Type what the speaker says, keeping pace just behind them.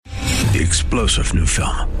The explosive new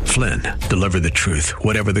film, Flynn, deliver the truth,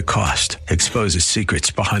 whatever the cost, exposes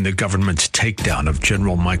secrets behind the government's takedown of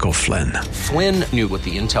General Michael Flynn. Flynn knew what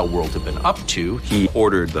the intel world had been up to. He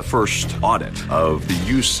ordered the first audit of the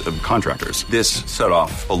use of contractors. This set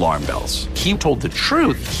off alarm bells. He told the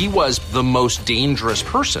truth. He was the most dangerous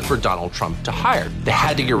person for Donald Trump to hire. They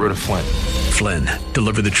had to get rid of Flynn. Flynn,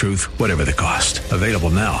 deliver the truth, whatever the cost. Available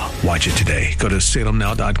now. Watch it today. Go to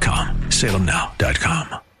salemnow.com.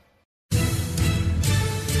 salemnow.com.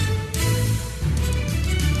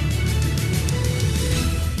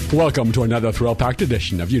 Welcome to another thrill-packed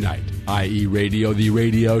edition of Unite, i.e. Radio, the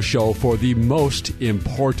radio show for the most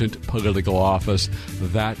important political office,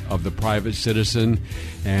 that of the private citizen.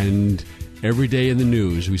 And every day in the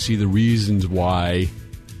news, we see the reasons why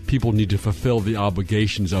people need to fulfill the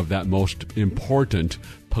obligations of that most important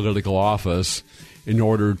political office in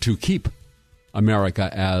order to keep America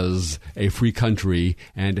as a free country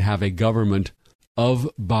and have a government of,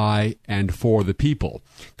 by, and for the people.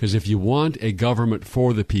 Because if you want a government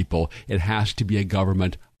for the people, it has to be a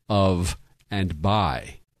government of and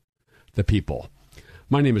by the people.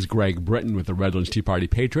 My name is Greg Britton with the Redlands Tea Party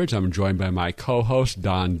Patriots. I'm joined by my co-host,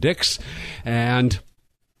 Don Dix. And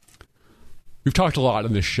we've talked a lot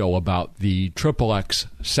on this show about the XXX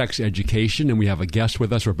sex education, and we have a guest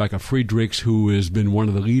with us, Rebecca Friedrichs, who has been one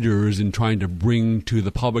of the leaders in trying to bring to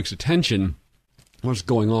the public's attention what's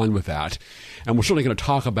going on with that. And we're certainly going to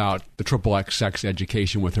talk about the XXX sex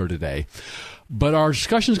education with her today. But our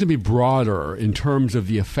discussion is going to be broader in terms of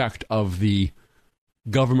the effect of the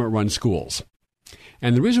government-run schools.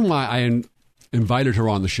 And the reason why I invited her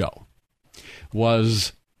on the show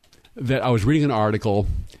was that I was reading an article,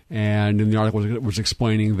 and in the article it was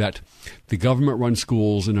explaining that the government-run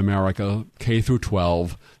schools in America, K through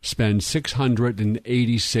 12, spend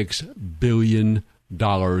 $686 billion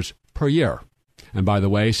per year. And by the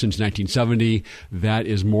way, since 1970, that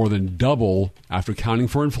is more than double, after accounting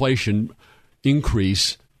for inflation,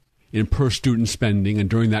 increase in per-student spending. And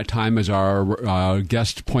during that time, as our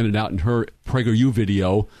guest pointed out in her PragerU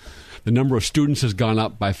video, the number of students has gone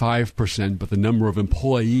up by 5%, but the number of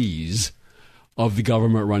employees of the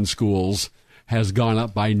government-run schools has gone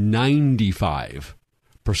up by 95%.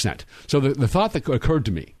 So the thought that occurred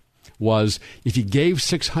to me was, if you gave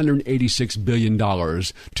 $686 billion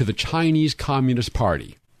to the Chinese Communist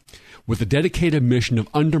Party with the dedicated mission of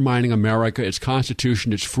undermining America, its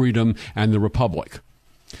Constitution, its freedom, and the Republic,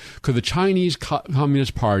 could the Chinese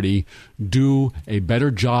Communist Party do a better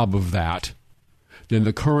job of that than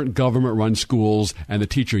the current government-run schools and the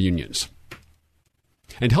teacher unions?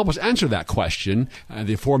 And to help us answer that question,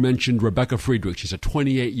 the aforementioned Rebecca Friedrich. She's a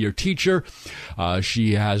 28-year teacher.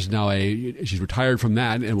 She has now she's retired from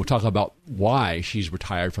that, and we'll talk about why she's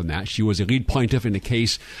retired from that. She was a lead plaintiff in a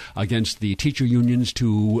case against the teacher unions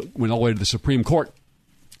went all the way to the Supreme Court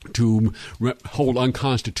to hold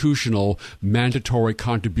unconstitutional mandatory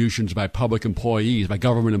contributions by public employees, by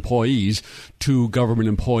government employees, to government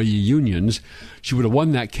employee unions. She would have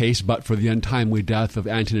won that case but for the untimely death of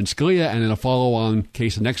Antonin Scalia, and in a follow-on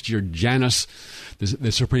case the next year, Janus,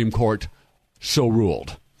 the Supreme Court so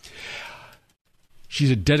ruled. She's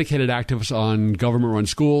a dedicated activist on government-run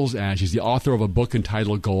schools, and she's the author of a book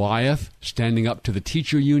entitled Goliath, Standing Up to the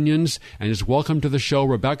Teacher Unions. And just welcome to the show,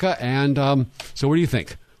 Rebecca. And so what do you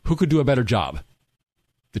think? Who could do a better job?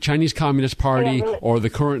 The Chinese Communist Party or the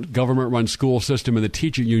current government-run school system and the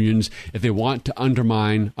teacher unions if they want to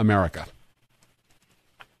undermine America?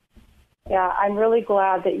 Yeah, I'm really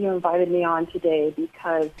glad that you invited me on today,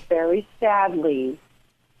 because very sadly,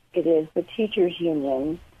 it is the teachers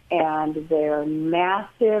union and their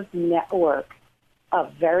massive network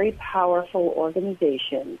of very powerful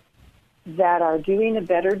organizations that are doing a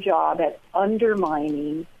better job at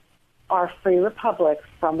undermining our free republic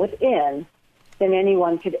from within than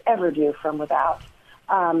anyone could ever do from without.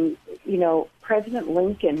 President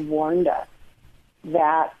Lincoln warned us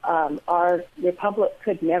that our republic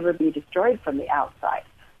could never be destroyed from the outside,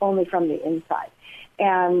 only from the inside.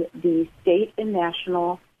 And the state and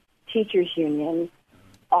national teachers unions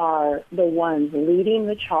are the ones leading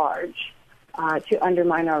the charge to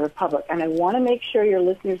undermine our republic. And I want to make sure your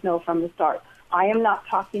listeners know from the start, I am not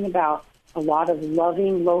talking about a lot of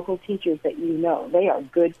loving local teachers that you know. They are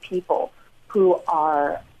good people who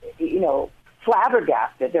are,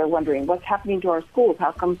 flabbergasted. They're wondering what's happening to our schools.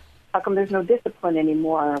 How come there's no discipline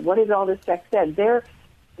anymore? What is all this sex ed? They're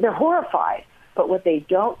horrified. But what they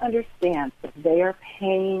don't understand is they are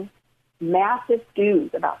paying massive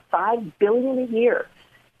dues, about $5 billion a year,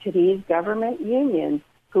 to these government unions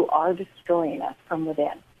who are destroying us from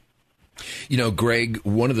within. You know, Greg,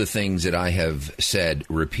 one of the things that I have said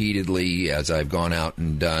repeatedly as I've gone out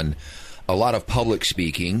and done a lot of public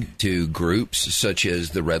speaking to groups such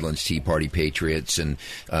as the Redlands Tea Party Patriots, and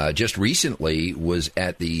just recently was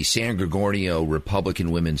at the San Gregorio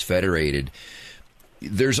Republican Women's Federated.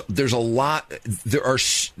 There's a lot.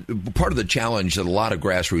 Part of the challenge that a lot of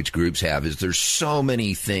grassroots groups have is there's so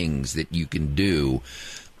many things that you can do.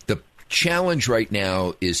 The challenge right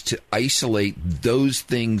now is to isolate those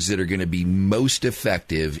things that are going to be most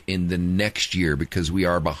effective in the next year, because we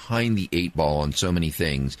are behind the 8 ball on so many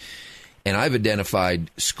things. And I've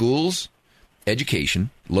identified schools,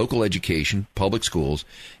 education, local education, public schools,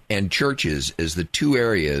 and churches as the 2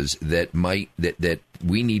 areas that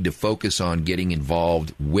we need to focus on getting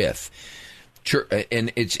involved with.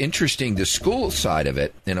 And it's interesting, the school side of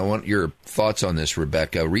it, and I want your thoughts on this,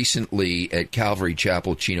 Rebecca. Recently at Calvary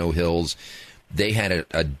Chapel, Chino Hills, they had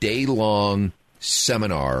a day-long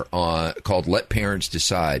seminar called Let Parents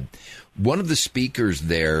Decide. One of the speakers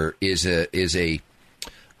there is a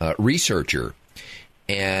researcher,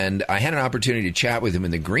 and I had an opportunity to chat with him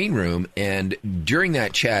in the green room, and during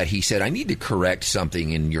that chat he said, I need to correct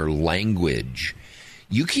something in your language.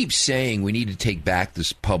 You keep saying we need to take back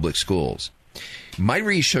the public schools. My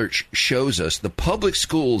research shows us the public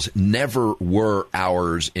schools never were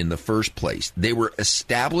ours in the first place. They were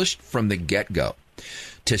established from the get-go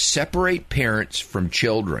to separate parents from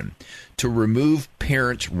children, to remove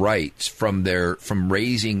parents' rights from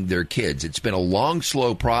raising their kids. It's been a long,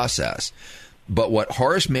 slow process. But what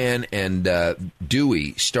Horace Mann and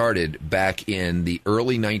Dewey started back in the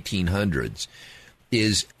early 1900s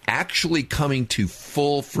is actually coming to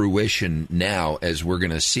full fruition now, as we're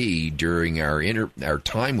going to see during our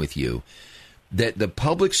time with you, that the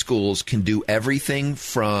public schools can do everything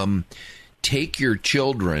from take your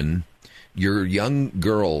children, your young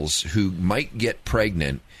girls who might get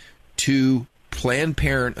pregnant, to Planned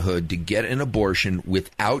Parenthood to get an abortion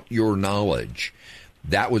without your knowledge.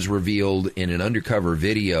 That was revealed in an undercover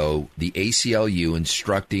video, the ACLU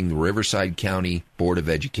instructing the Riverside County Board of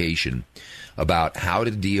Education about how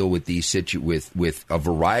to deal with these with a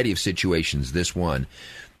variety of situations. This one,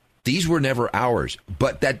 these were never ours,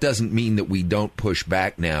 but that doesn't mean that we don't push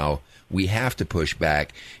back now. We have to push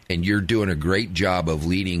back, and you're doing a great job of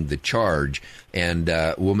leading the charge, and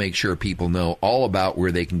we'll make sure people know all about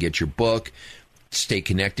where they can get your book, stay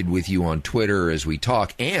connected with you on Twitter as we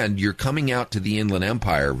talk, and you're coming out to the Inland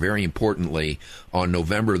Empire, very importantly, on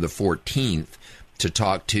November the 14th to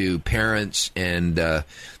talk to parents and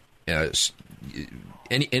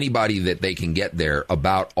anybody that they can get there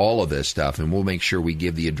about all of this stuff, and we'll make sure we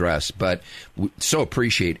give the address. But we so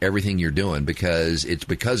appreciate everything you're doing, because it's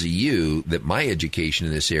because of you that my education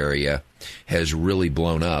in this area has really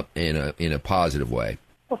blown up in a positive way.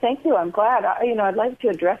 Well, thank you. I'm glad. I'd like to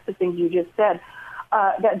address the things you just said.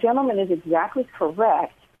 That gentleman is exactly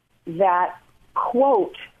correct that,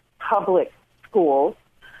 quote, public schools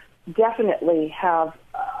definitely have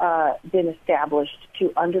been established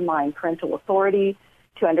to undermine parental authority,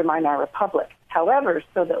 to undermine our republic. However,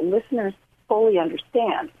 so that listeners fully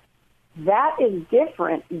understand, that is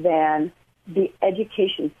different than the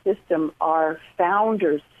education system our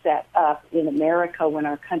founders set up in America when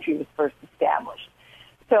our country was first established.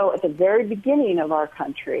 So at the very beginning of our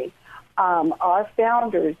country, our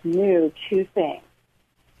founders knew 2 things.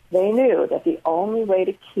 They knew that the only way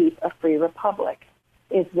to keep a free republic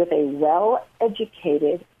is with a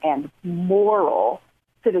well-educated and moral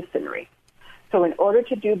citizenry. So in order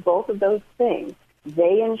to do both of those things,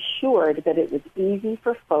 they ensured that it was easy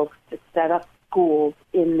for folks to set up schools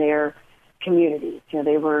in their communities.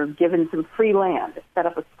 They were given some free land to set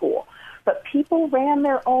up a school. But people ran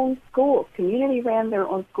their own schools. Community ran their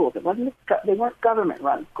own schools. They weren't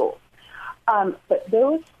government-run schools. But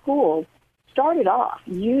those schools started off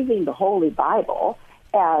using the Holy Bible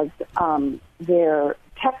as their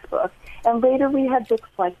textbook, and later we had books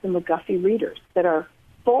like the McGuffey Readers that are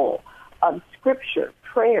full of scripture,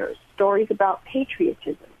 prayers, stories about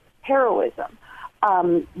patriotism, heroism.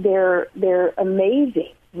 They're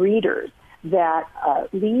amazing readers that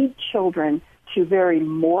lead children to very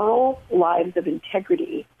moral lives of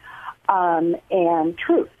integrity and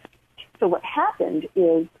truth. So what happened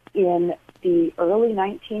is in the early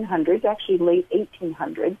 1900s, actually late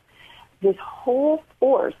 1800s, this whole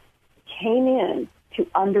force came in to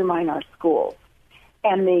undermine our schools.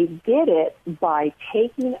 And they did it by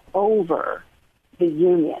taking over the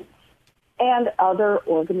unions and other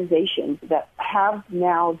organizations that have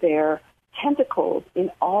now their tentacles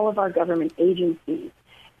in all of our government agencies,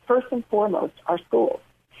 first and foremost our schools.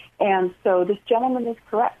 And so this gentleman is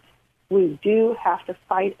correct. We do have to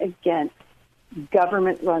fight against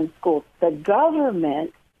government-run schools. The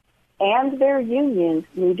government and their unions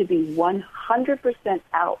need to be 100%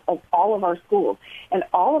 out of all of our schools, and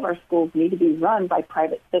all of our schools need to be run by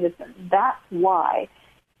private citizens. That's why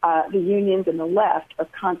the unions and the left are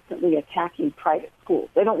constantly attacking private schools.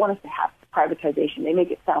 They don't want us to have privatization. They make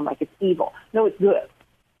it sound like it's evil. No, it's good.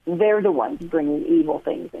 They're the ones bringing evil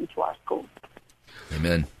things into our schools.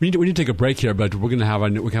 Amen. We need to take a break here, but we're going to have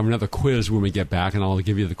another quiz when we get back, and I'll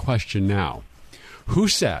give you the question now. Who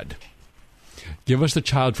said, "Give us the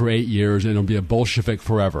child for 8 years and it'll be a Bolshevik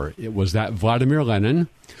forever"? Was that Vladimir Lenin?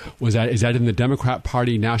 Is that in the Democrat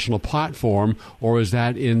Party national platform, or is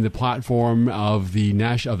that in the platform of the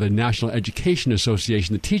National Education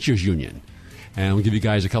Association, the teachers union? And we'll give you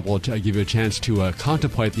guys give you a chance to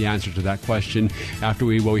contemplate the answer to that question after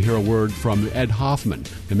we hear a word from Ed Hoffman,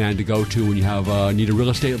 the man to go to when you need a real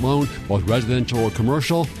estate loan, both residential or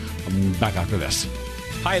commercial. Back after this.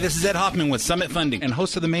 Hi, this is Ed Hoffman with Summit Funding and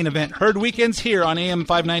host of the main event, Heard Weekends, here on AM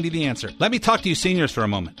 590 The Answer. Let me talk to you seniors for a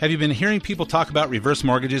moment. Have you been hearing people talk about reverse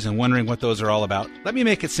mortgages and wondering what those are all about? Let me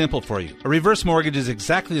make it simple for you. A reverse mortgage is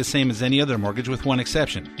exactly the same as any other mortgage with one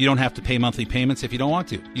exception. You don't have to pay monthly payments if you don't want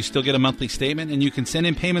to. You still get a monthly statement and you can send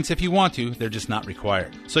in payments if you want to. They're just not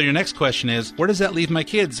required. So your next question is, where does that leave my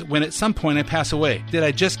kids when at some point I pass away? Did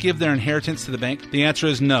I just give their inheritance to the bank? The answer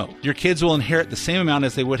is no. Your kids will inherit the same amount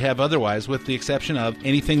as they would have otherwise, with the exception of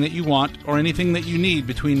anything that you want or anything that you need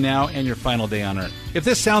between now and your final day on Earth. If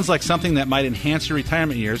this sounds like something that might enhance your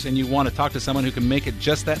retirement years and you want to talk to someone who can make it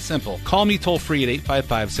just that simple, call me toll-free at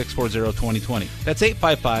 855-640-2020. That's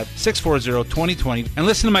 855-640-2020. And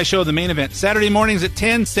listen to my show, The Main Event, Saturday mornings at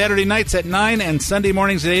 10, Saturday nights at 9, and Sunday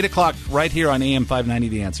mornings at 8 o'clock, right here on AM 590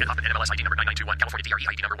 The Answer. NMLS ID number 9921, California DRE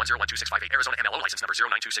ID number 1012658, Arizona MLO license number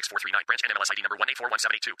 0926439, branch NMLS ID number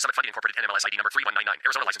 1841782, Summit Funding Incorporated NMLS ID number 3199,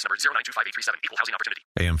 Arizona license number 0925837, equal housing opportunity.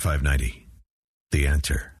 AM 590, The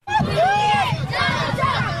Answer.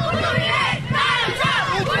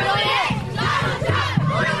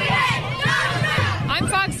 I'm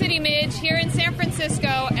Fox City Midge here in San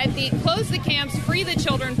Francisco at the Close the Camps, Free the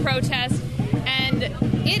Children protest, and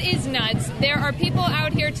it is nuts. There are people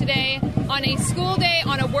out here today on a school day,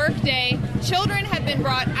 on a work day. Children have been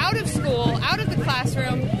brought out of school, out of the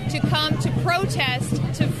classroom, to come to protest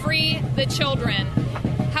to free the children.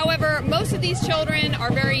 However, most of these children are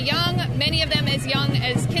very young, many of them as young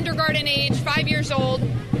as kindergarten age, 5 years old,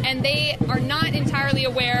 and they are not entirely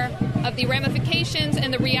aware of the ramifications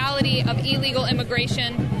and the reality of illegal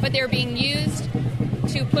immigration, but they're being used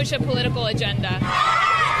to push a political agenda.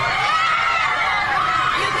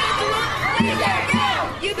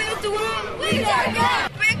 You built the wall, we tear down.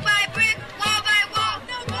 Brick by brick, wall by wall,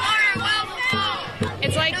 wall by wall.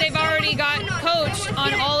 It's like they've already got coached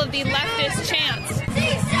on all of the leftist chants.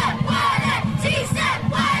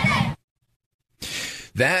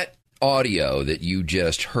 That audio that you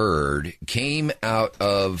just heard came out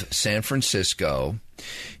of San Francisco.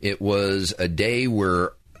 It was a day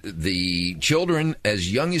where the children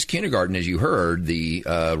as young as kindergarten, as you heard the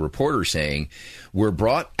reporter saying, were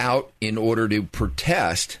brought out in order to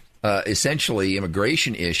protest essentially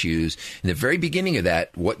immigration issues. In the very beginning of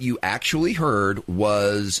that, what you actually heard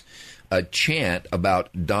was a chant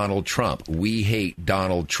about Donald Trump. We hate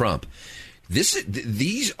Donald Trump.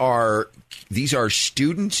 These are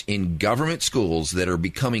students in government schools that are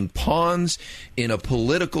becoming pawns in a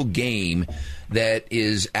political game that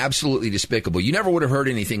is absolutely despicable. You never would have heard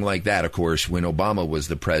anything like that, of course, when Obama was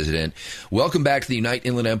the president. Welcome back to the Unite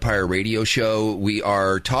Inland Empire radio show. We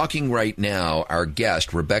are talking right now, our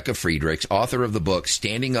guest, Rebecca Friedrichs, author of the book,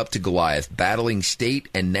 Standing Up to Goliath, Battling State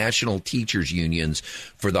and National Teachers Unions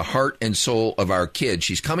for the Heart and Soul of Our Kids.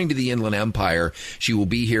 She's coming to the Inland Empire. She will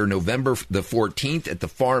be here November the 14th at the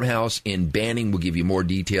Farmhouse in Banning. We'll give you more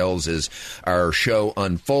details as our show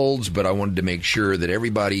unfolds, but I wanted to make sure that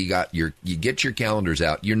everybody you get your calendars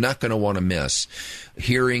out. You're not going to want to miss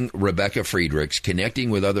hearing Rebecca Friedrichs,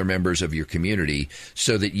 connecting with other members of your community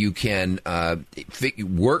so that you can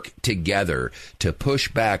work together to push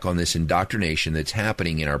back on this indoctrination that's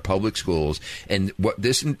happening in our public schools. And what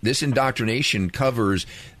this indoctrination covers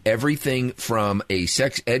everything from a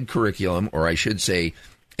sex ed curriculum, or I should say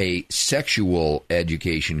a sexual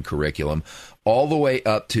education curriculum, all the way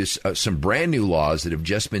up to some brand new laws that have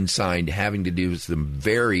just been signed having to do with some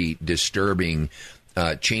very disturbing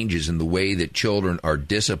changes in the way that children are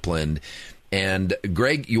disciplined. And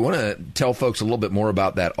Greg, you want to tell folks a little bit more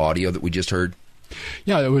about that audio that we just heard?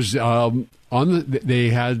 Yeah, it was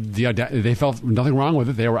They felt nothing wrong with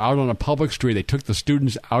it. They were out on a public street. They took the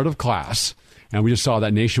students out of class. And we just saw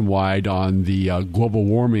that nationwide on the global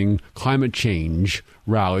warming, climate change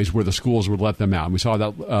rallies where the schools would let them out. And we saw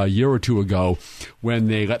that a year or two ago when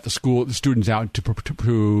they let the students out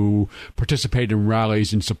to participate in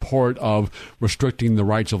rallies in support of restricting the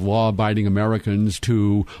rights of law-abiding Americans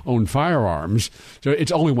to own firearms. So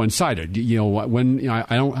it's only one-sided.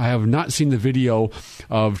 I have not seen the video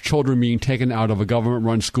of children being taken out of a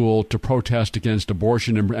government-run school to protest against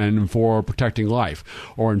abortion and for protecting life,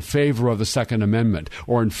 or in favor of the Second Amendment,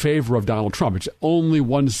 or in favor of Donald Trump. It's only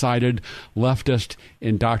one-sided leftist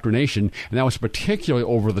indoctrination, and that was particularly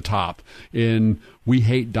over the top in "we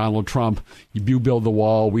hate Donald Trump, you build the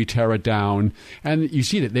wall, we tear it down." And you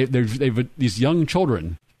see that they've these young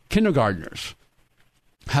children, kindergartners,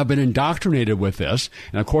 have been indoctrinated with this,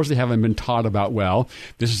 and of course they haven't been taught about, well,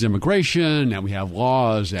 this is immigration, and we have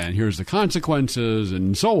laws, and here's the consequences,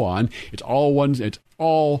 and so on. It's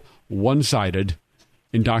all one-sided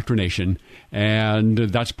indoctrination, and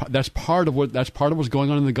that's part of what's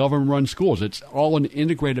going on in the government-run schools. It's all an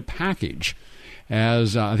integrated package.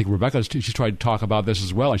 As I think Rebecca, she's tried to talk about this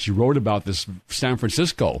as well, and she wrote about this San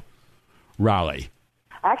Francisco rally.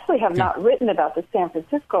 I actually have not written about the San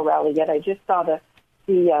Francisco rally yet. I just saw the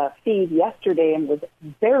feed yesterday and was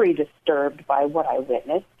very disturbed by what I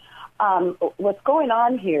witnessed. What's going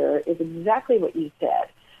on here is exactly what you said.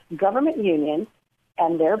 Government unions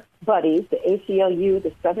and their buddies, the ACLU,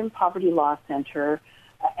 the Southern Poverty Law Center,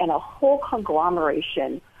 and a whole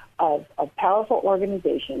conglomeration of powerful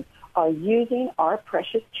organizations are using our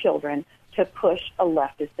precious children to push a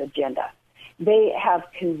leftist agenda. They have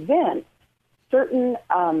convinced certain,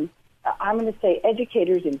 I'm going to say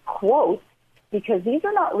educators in quotes, because these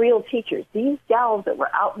are not real teachers. These gals that were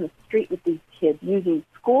out in the street with these kids using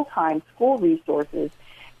school time, school resources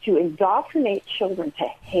to indoctrinate children to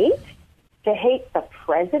hate the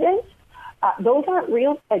president, those aren't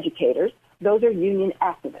real educators. Those are union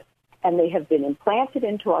activists, and they have been implanted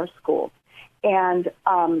into our schools. And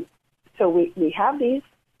so we have these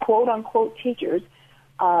quote-unquote teachers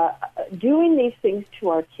doing these things to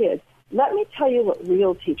our kids. Let me tell you what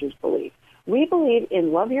real teachers believe. We believe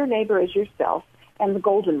in love your neighbor as yourself and the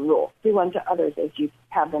golden rule, do unto others as you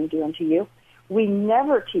have them do unto you. We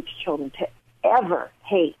never teach children to ever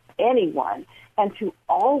hate anyone and to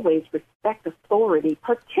always respect authority,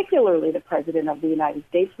 particularly the President of the United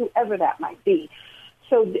States, whoever that might be.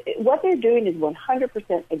 So what they're doing is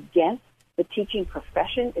 100% against the teaching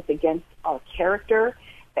profession. It's against our character,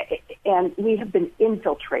 and we have been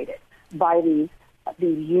infiltrated by these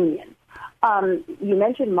unions. You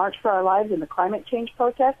mentioned March for Our Lives and the climate change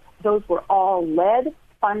protests. Those were all led,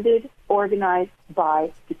 funded, organized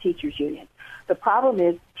by the teachers' union. The problem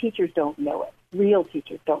is teachers don't know it. Real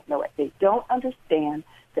teachers don't know it. They don't understand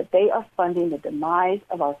that they are funding the demise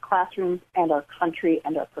of our classrooms and our country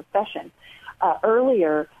and our profession.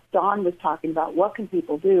 Earlier, Dawn was talking about what can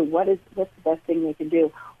people do, what's the best thing they can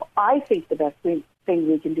do. Well, I think the best thing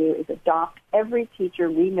we can do is adopt every teacher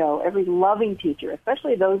we know, every loving teacher,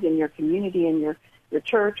 especially those in your community, in your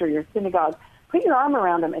church or your synagogue. Put your arm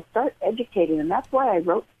around them and start educating them. That's why I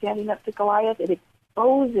wrote Standing Up to Goliath. It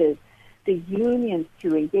exposes the unions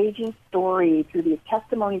through engaging stories, through the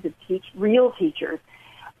testimonies of real teachers,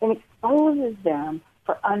 and exposes them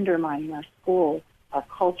for undermining our schools, our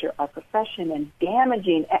culture, our profession, and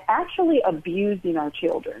damaging, actually abusing our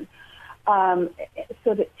children,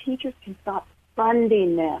 so that teachers can stop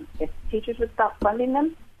funding them. If teachers would stop funding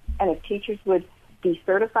them, and if teachers would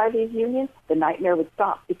decertify these unions, the nightmare would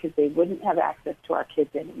stop because they wouldn't have access to our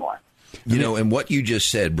kids anymore. You know, and what you just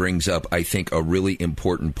said brings up, I think, a really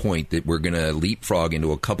important point that we're going to leapfrog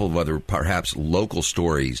into a couple of other, perhaps, local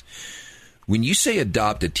stories. When you say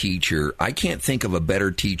adopt a teacher, I can't think of a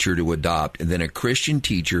better teacher to adopt than a Christian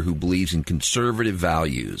teacher who believes in conservative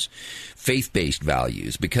values, faith-based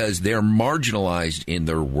values, because they're marginalized in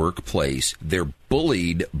their workplace. They're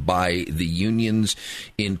bullied by the unions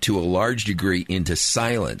to a large degree into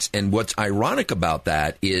silence. And what's ironic about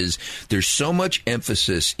that is there's so much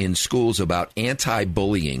emphasis in schools about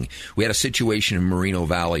anti-bullying. We had a situation in Moreno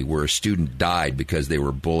Valley where a student died because they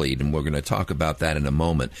were bullied, and we're going to talk about that in a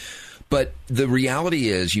moment. But the reality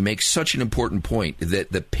is, you make such an important point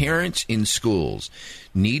that the parents in schools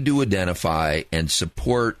need to identify and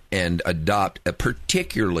support and adopt,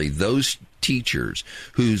 particularly those teachers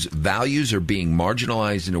whose values are being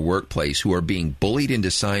marginalized in the workplace, who are being bullied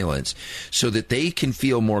into silence, so that they can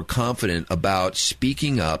feel more confident about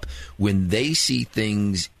speaking up when they see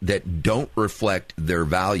things that don't reflect their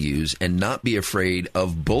values and not be afraid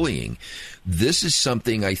of bullying. This is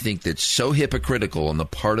something I think that's so hypocritical on the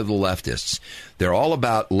part of the leftists. They're all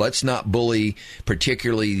about let's not bully,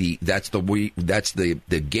 particularly that's the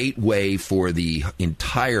gateway for the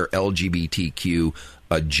entire LGBTQ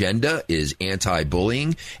agenda is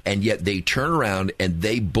anti-bullying, and yet they turn around and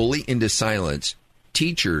they bully into silence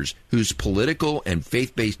teachers whose political and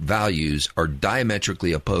faith-based values are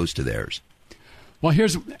diametrically opposed to theirs. Well,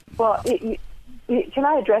 can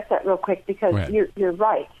I address that real quick, because you're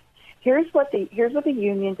right. Here's what the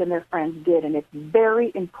unions and their friends did, and it's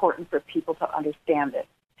very important for people to understand it.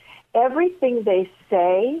 Everything they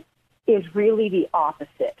say is really the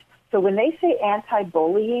opposite. So when they say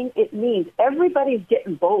anti-bullying, it means everybody's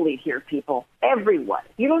getting bullied here, people. Everyone.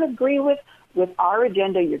 If you don't agree with our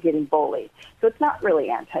agenda, you're getting bullied. So it's not really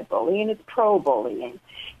anti-bullying, it's pro-bullying.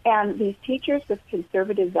 And these teachers with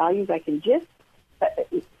conservative values, I can just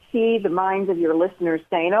see the minds of your listeners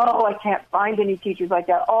saying, oh, I can't find any teachers like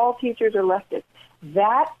that. All teachers are leftists.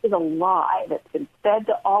 That is a lie that's been fed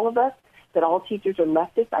to all of us, that all teachers are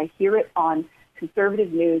leftists. I hear it on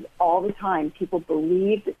conservative news all the time. People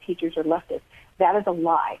believe that teachers are leftists. That is a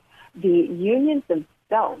lie. The unions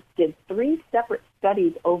themselves did 3 separate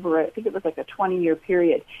studies over, I think it was like a 20-year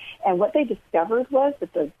period. And what they discovered was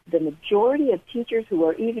that the majority of teachers who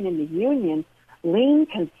are even in the unions lean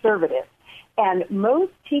conservative. And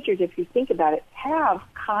most teachers, if you think about it, have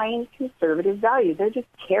kind conservative values. They're just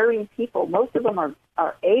caring people. Most of them are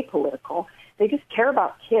apolitical. They just care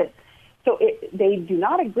about kids. So they do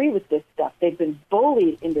not agree with this stuff. They've been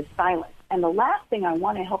bullied into silence. And the last thing I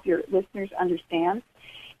want to help your listeners understand,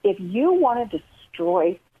 if you want to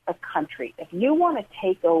destroy a country, if you want to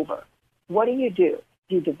take over, what do?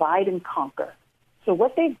 You divide and conquer. So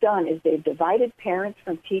what they've done is they've divided parents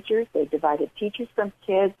from teachers, they've divided teachers from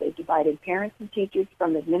kids, they've divided parents and teachers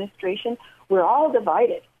from administration. We're all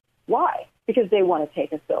divided. Why? Because they want to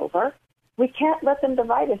take us over. We can't let them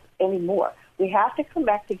divide us anymore. We have to come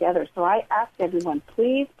back together. So I ask everyone,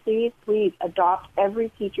 please, please, please adopt every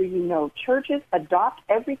teacher you know. Churches, adopt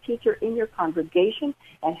every teacher in your congregation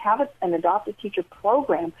and have an adopt a teacher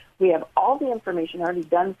program. We have all the information already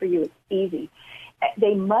done for you. It's easy.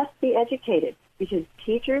 They must be educated, because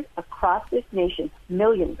teachers across this nation,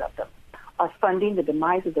 millions of them, are funding the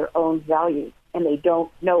demise of their own values, and they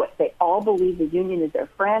don't know it. They all believe the union is their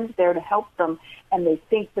friend, there to help them, and they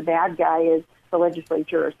think the bad guy is the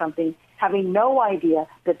legislature or something, having no idea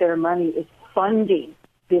that their money is funding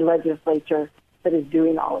the legislature that is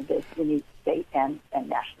doing all of this in each state and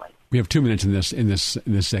nationally. We have 2 minutes in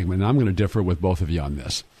this segment, and I'm going to differ with both of you on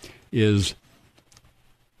this. Is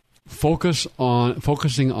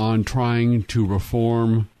focusing on trying to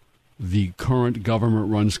reform the current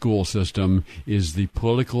government-run school system is the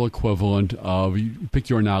political equivalent of, pick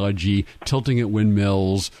your analogy, tilting at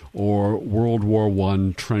windmills or World War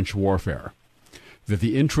I trench warfare. That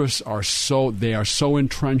the interests are so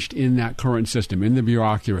entrenched in that current system, in the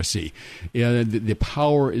bureaucracy. The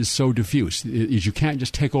power is so diffuse. You can't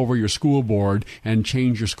just take over your school board and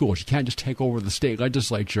change your schools. You can't just take over the state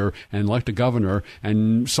legislature and elect a governor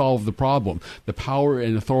and solve the problem. The power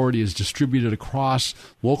and authority is distributed across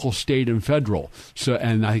local, state, and federal.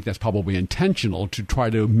 And I think that's probably intentional to try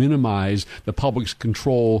to minimize the public's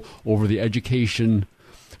control over the education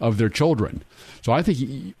of their children. So I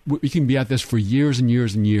think we can be at this for years and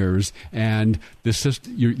years and years, and this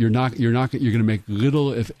system, you're going to make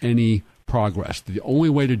little, if any, progress. The only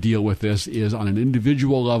way to deal with this is on an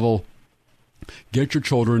individual level. Get your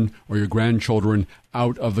children or your grandchildren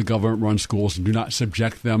out of the government-run schools and do not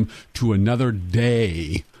subject them to another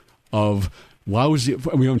day of lousy.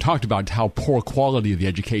 We haven't talked about how poor quality of the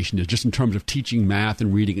education is, just in terms of teaching math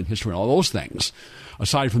and reading and history and all those things,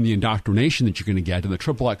 aside from the indoctrination that you're going to get and the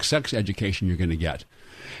XXX sex education you're going to get.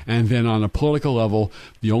 And then on a political level,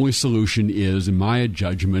 the only solution is, in my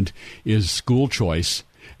judgment, is school choice.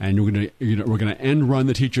 And we're going to end run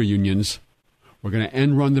the teacher unions. We're going to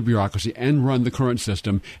end run the bureaucracy, end run the current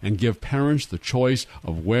system, and give parents the choice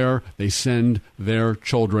of where they send their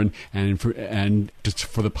children. And for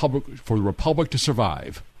the republic to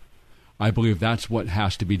survive, I believe that's what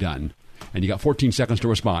has to be done. And you got 14 seconds to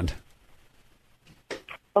respond.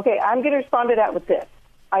 Okay, I'm going to respond to that with this.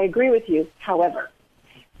 I agree with you. However,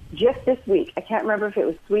 just this week, I can't remember if it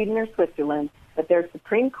was Sweden or Switzerland, but their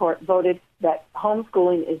Supreme Court voted that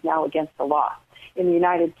homeschooling is now against the law. In the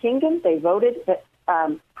United Kingdom, they voted that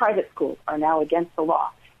private schools are now against the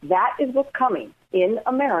law. That is what's coming in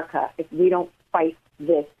America if we don't fight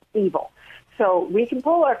this evil. So we can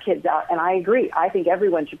pull our kids out, and I agree. I think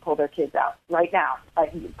everyone should pull their kids out right now.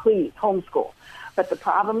 Please, homeschool. But the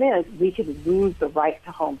problem is we could lose the right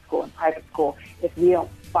to homeschool and private school if we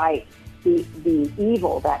don't fight the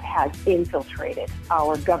evil that has infiltrated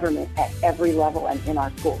our government at every level and in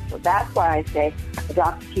our schools. So that's why I say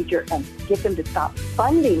adopt a teacher and get them to stop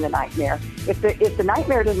funding the nightmare. If the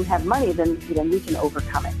nightmare doesn't have money, then we can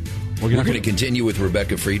overcome it. We're going to continue with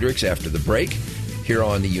Rebecca Friedrichs after the break here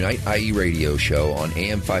on the Unite IE radio show on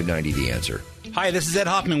AM 590 The Answer. Hi, this is Ed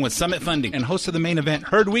Hoffman with Summit Funding and host of the main event,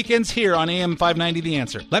 Heard Weekends, here on AM 590 The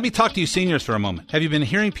Answer. Let me talk to you seniors for a moment. Have you been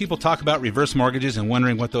hearing people talk about reverse mortgages and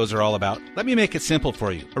wondering what those are all about? Let me make it simple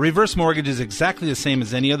for you. A reverse mortgage is exactly the same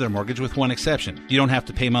as any other mortgage with one exception. You don't have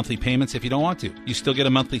to pay monthly payments if you don't want to. You still get a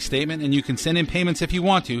monthly statement and you can send in payments if you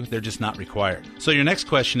want to. They're just not required. So your next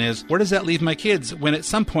question is, where does that leave my kids when at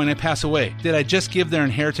some point I pass away? Did I just give their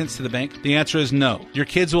inheritance to the bank? The answer is no. Your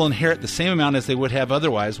kids will inherit the same amount as they would have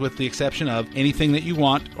otherwise, with the exception of anything that you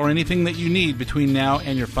want or anything that you need between now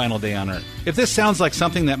and your final day on Earth. If this sounds like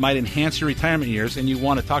something that might enhance your retirement years and you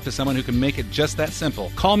want to talk to someone who can make it just that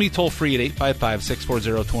simple, call me toll-free at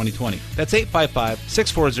 855-640-2020. That's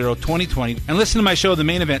 855-640-2020. And listen to my show, The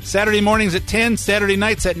Main Event, Saturday mornings at 10, Saturday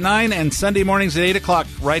nights at 9, and Sunday mornings at 8 o'clock,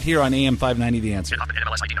 right here on AM 590 The Answer.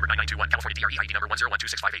 NMLS ID number 9921, California DRE ID number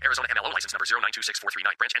 1012658, Arizona MLO license number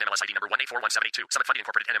 0926439, branch NMLS ID number 1841782, Summit Funding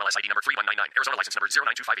Incorporated NMLS ID number 3199, Arizona license number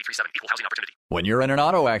 0925837, equal housing opportunity. When you're in an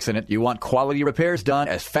auto accident, you want quality repairs done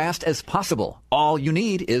as fast as possible. All you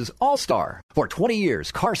need is All-Star. For 20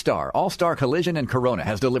 years, CarStar, All-Star Collision, and Corona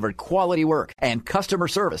has delivered quality work and customer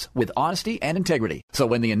service with honesty and integrity. So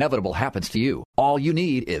when the inevitable happens to you, all you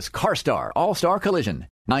need is CarStar, All-Star Collision.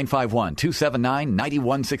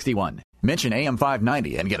 951-279-9161. Mention AM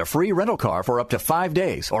 590 and get a free rental car for up to 5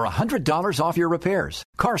 days or $100 off your repairs.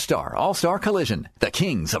 CarStar All-Star Collision, the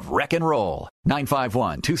kings of wreck and roll.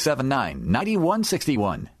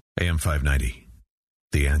 951-279-9161. AM 590,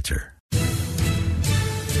 The Answer.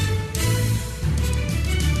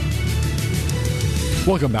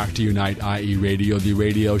 Welcome back to Unite IE Radio, the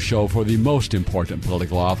radio show for the most important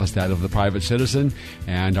political office, that of the private citizen.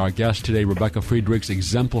 And our guest today, Rebecca Friedrichs,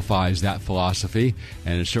 exemplifies that philosophy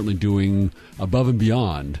and is certainly doing above and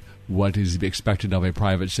beyond what is expected of a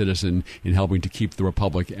private citizen in helping to keep the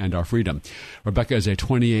republic and our freedom. Rebecca is a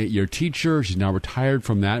 28-year teacher. She's now retired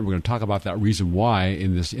from that. We're going to talk about that reason why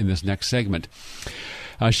in this next segment.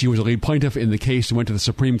 She was a lead plaintiff in the case and went to the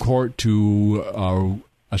Supreme Court to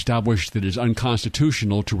established that it is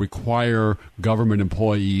unconstitutional to require government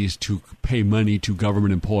employees to pay money to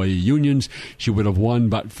government employee unions. She would have won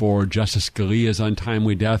but for Justice Scalia's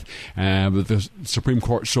untimely death, but the Supreme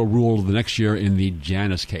Court so ruled the next year in the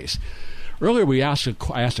Janus case. Earlier, I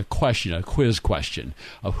asked a question, a quiz question,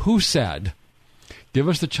 of who said, "Give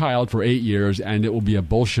us the child for 8 years and it will be a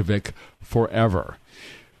Bolshevik forever."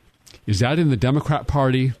 Is that in the Democrat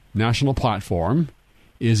Party national platform?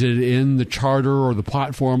 Is it in the charter or the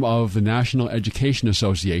platform of the National Education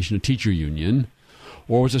Association, a teacher union?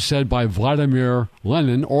 Or was it said by Vladimir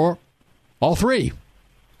Lenin, or all three?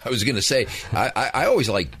 I was going to say, I always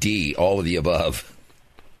like D, all of the above.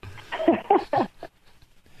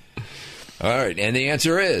 All right, and the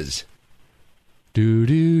answer is... Do,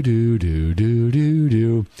 do, do, do, do, do,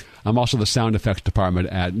 do. I'm also the sound effects department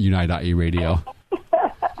at Unite.E Radio.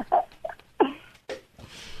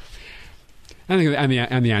 And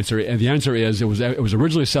the answer is it was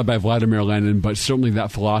originally said by Vladimir Lenin, but certainly that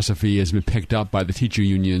philosophy has been picked up by the teacher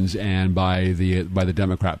unions and by the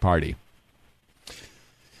Democrat Party.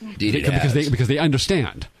 Indeed, because they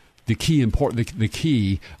understand the key of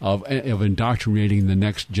indoctrinating the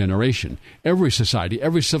next generation. Every society,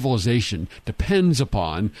 every civilization depends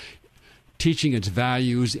upon teaching its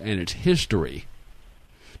values and its history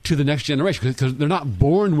to the next generation, because they're not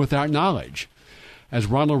born with that knowledge. As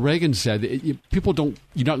Ronald Reagan said, you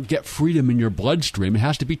don't get freedom in your bloodstream. It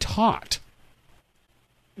has to be taught.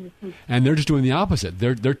 Mm-hmm. And they're just doing the opposite.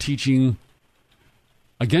 They're teaching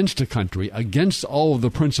against a country, against all of the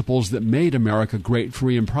principles that made America great,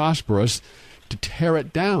 free, and prosperous, to tear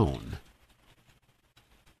it down.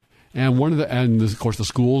 And of course, the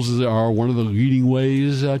schools are one of the leading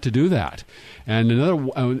ways to do that. And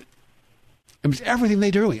another, everything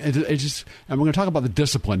they do. And we're going to talk about the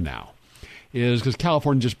discipline now. Is because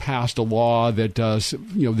California just passed a law that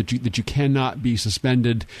that you cannot be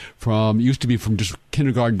suspended from, used to be from just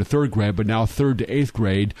kindergarten to third grade, but now third to eighth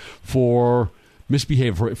grade for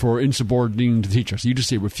misbehave for insubordinating to the teacher. So you just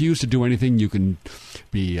say refuse to do anything. You can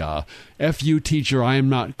be F you teacher. I'm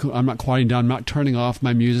not quieting down. I'm not turning off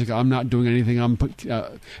my music. I'm not doing anything.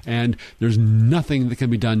 And there's nothing that can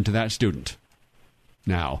be done to that student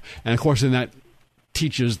now. And of course, then that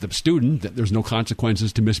teaches the student that there's no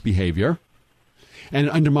consequences to misbehavior, and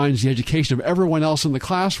it undermines the education of everyone else in the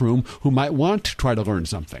classroom who might want to try to learn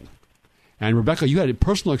something. And Rebecca, you had a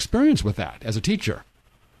personal experience with that as a teacher.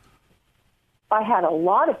 I had a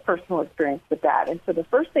lot of personal experience with that. And so the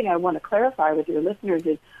first thing I want to clarify with your listeners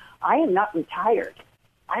is I am not retired.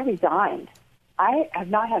 I resigned. I have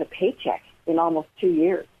not had a paycheck in almost 2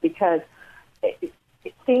 years because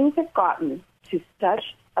things have gotten to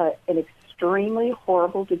such an extremely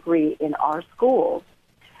horrible degree in our schools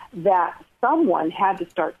that someone had to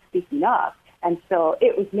start speaking up. And so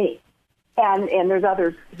it was me. And there's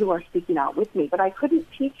others who are speaking out with me. But I couldn't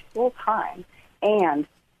teach full time and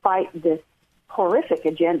fight this horrific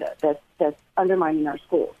agenda that's undermining our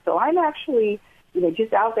schools. So I'm actually,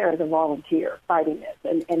 just out there as a volunteer fighting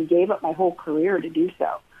this and gave up my whole career to do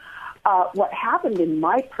so. What happened in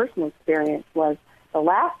my personal experience was the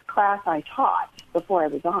last class I taught before I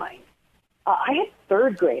resigned, I had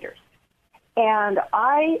third graders. And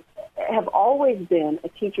I have always been a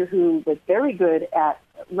teacher who was very good at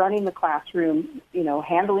running the classroom,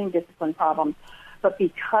 handling discipline problems. But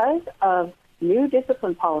because of new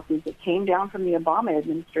discipline policies that came down from the Obama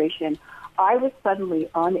administration, I was suddenly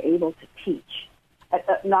unable to teach,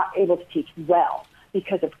 not able to teach well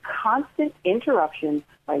because of constant interruptions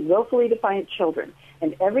by willfully defiant children.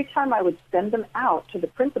 And every time I would send them out to the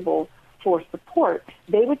principal for support,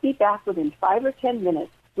 they would be back within 5 or 10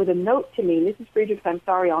 minutes with a note to me, Mrs. Friedrichs, I'm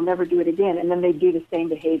sorry, I'll never do it again. And then they'd do the same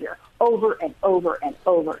behavior over and over and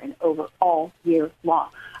over and over all year long.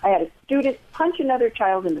 I had a student punch another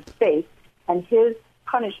child in the face, and his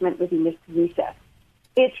punishment was he missed recess.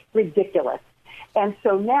 It's ridiculous. And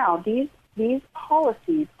so now these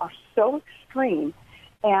policies are so extreme,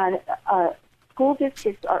 and school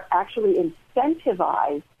districts are actually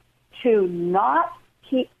incentivized to not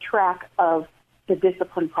keep track of the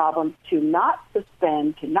discipline problems, to not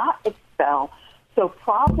suspend, to not expel. So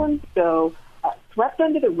problems go swept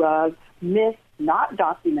under the rug, missed, not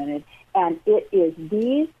documented, and it is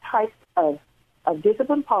these types of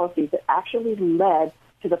discipline policies that actually led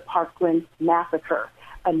to the Parkland massacre.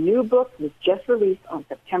 A new book was just released on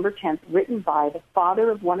September 10th, written by the father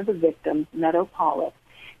of one of the victims, Meadow Pollack,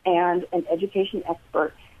 and an education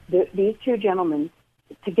expert. These two gentlemen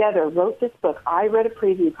together wrote this book. I read a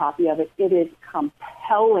preview copy of it. It is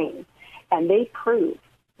compelling, and they prove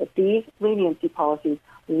that these leniency policies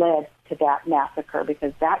led to that massacre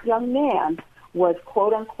because that young man was,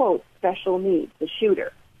 quote-unquote, special needs, the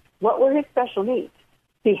shooter. What were his special needs?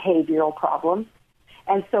 Behavioral problems.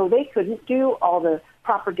 And so they couldn't do all the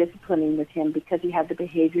proper disciplining with him because he had the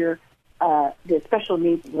behavior, the special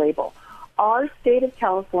needs label. Our state of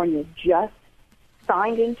California just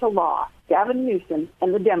signed into law, Gavin Newsom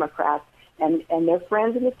and the Democrats and their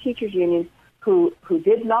friends in the teachers' unions who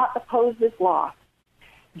did not oppose this law,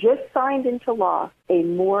 just signed into law a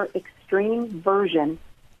more extreme version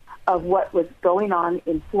of what was going on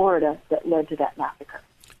in Florida that led to that massacre.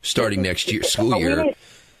 Starting next year, school year.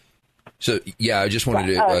 So, I just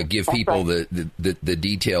wanted to give people the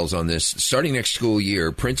details on this. Starting next school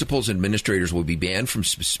year, principals and administrators will be banned from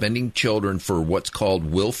suspending children for what's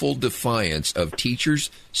called willful defiance of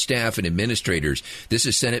teachers, staff, and administrators. This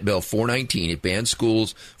is Senate Bill 419. It bans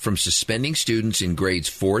schools from suspending students in grades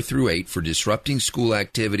 4 through 8 for disrupting school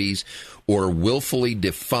activities or willfully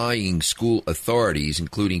defying school authorities,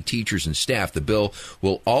 including teachers and staff. The bill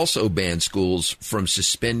will also ban schools from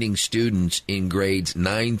suspending students in grades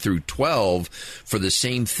 9 through 12 for the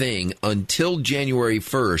same thing until January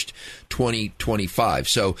 1st, 2025.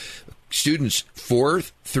 So students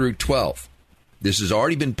 4th through 12th. This has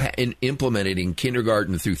already been implemented in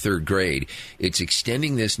kindergarten through 3rd grade. It's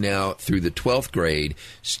extending this now through the 12th grade.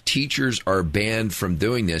 Teachers are banned from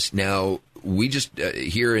doing this. Now, we just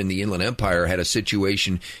here in the Inland Empire had a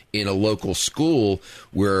situation in a local school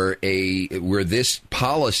where this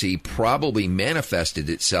policy probably manifested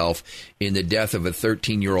itself in the death of a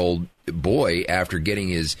 13-year-old boy after getting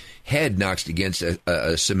his head knocked against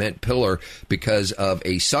a cement pillar because of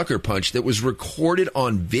a sucker punch that was recorded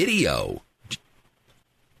on video.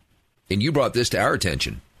 And you brought this to our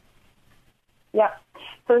attention. Yeah.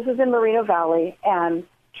 So this is in Moreno Valley, and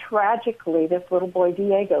tragically, this little boy,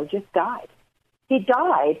 Diego, just died. He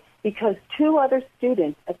died because 2 other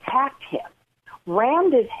students attacked him,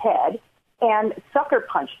 rammed his head, and sucker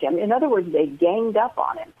punched him. In other words, they ganged up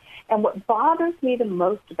on him. And what bothers me the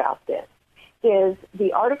most about this is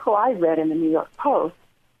the article I read in the New York Post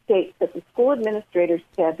states that the school administrators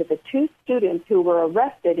said that the 2 students who were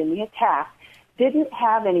arrested in the attack didn't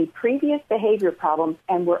have any previous behavior problems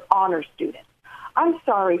and were honor students. I'm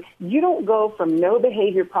sorry, you don't go from no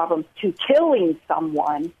behavior problems to killing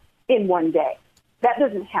someone in one day. That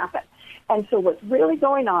doesn't happen. And so what's really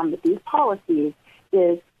going on with these policies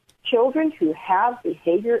is children who have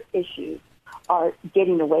behavior issues are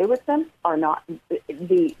getting away with them, are not,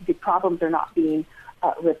 the problems are not being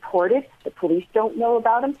reported. The police don't know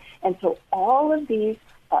about them. And so all of these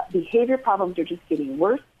behavior problems are just getting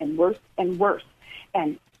worse and worse and worse.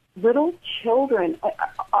 And little children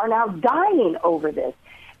are now dying over this.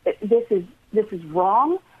 This is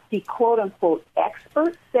wrong. The quote-unquote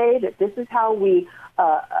experts say that this is how we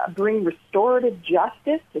bring restorative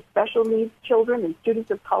justice to special needs children and students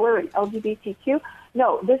of color and LGBTQ.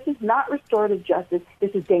 No, this is not restorative justice.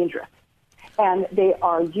 This is dangerous. And they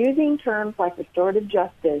are using terms like restorative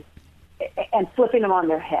justice and flipping them on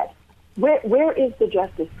their head. Where is the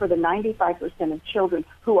justice for the 95% of children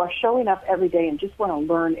who are showing up every day and just want to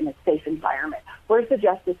learn in a safe environment? Where's the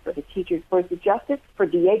justice for the teachers? Where's the justice for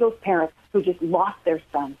Diego's parents who just lost their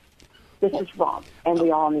son? This is wrong, and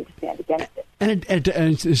we all need to stand against it.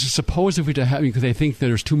 And supposedly to have, because I think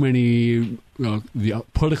there's too many the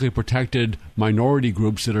politically protected minority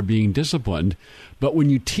groups that are being disciplined. But when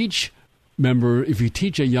you teach if you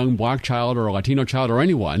teach a young black child or a Latino child or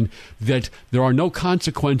anyone that there are no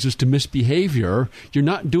consequences to misbehavior, you're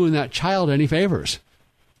not doing that child any favors.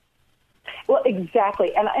 Well,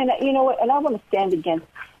 exactly. And you know what? And I want to stand against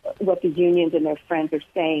what the unions and their friends are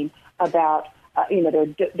saying about,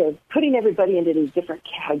 they're putting everybody into these different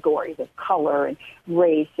categories of color and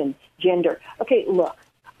race and gender. Okay, look,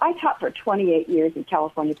 I taught for 28 years in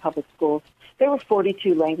California public schools. There were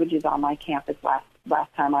 42 languages on my campus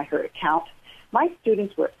last time I heard it count. My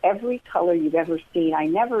students were every color you've ever seen. I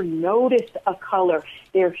never noticed a color.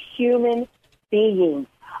 They're human beings.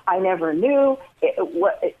 I never knew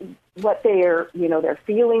what their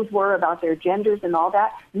feelings were about their genders and all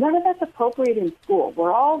that. None of that's appropriate in school.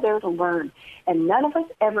 We're all there to learn. And none of us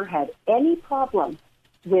ever had any problem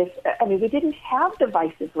with, we didn't have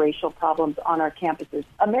divisive racial problems on our campuses.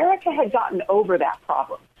 America had gotten over that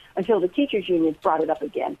problem until the teachers' unions brought it up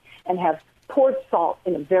again and have poured salt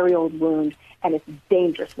in a very old wound, and it's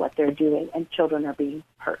dangerous what they're doing, and children are being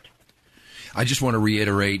hurt. I just want to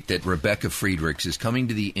reiterate that Rebecca Friedrichs is coming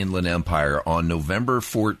to the Inland Empire on November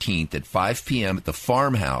 14th at 5 p.m. at the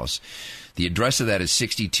Farmhouse. The address of that is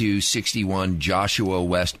 6261 Joshua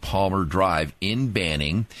West Palmer Drive in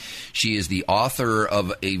Banning. She is the author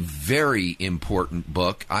of a very important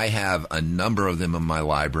book. I have a number of them in my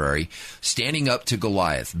library. Standing Up to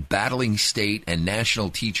Goliath, Battling State and National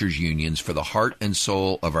Teachers Unions for the Heart and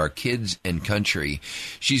Soul of Our Kids and Country.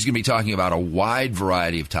 She's going to be talking about a wide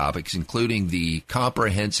variety of topics, including the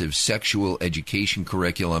comprehensive sexual education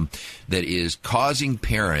curriculum that is causing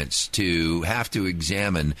parents to have to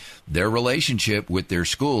examine their relationship with their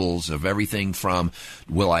schools, of everything from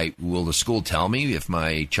will the school tell me if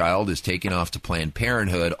my child is taken off to Planned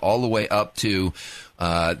Parenthood, all the way up to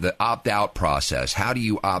the opt-out process. How do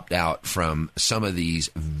you opt out from some of these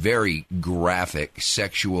very graphic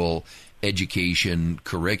sexual education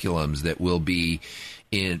curriculums that will be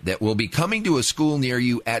coming to a school near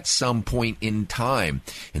you at some point in time?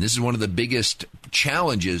 And this is one of the biggest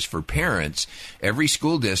challenges for parents. Every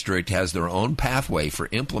school district has their own pathway for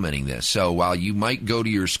implementing this. So while you might go to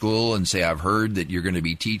your school and say, I've heard that you're going to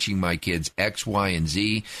be teaching my kids X, Y, and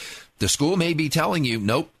Z, the school may be telling you,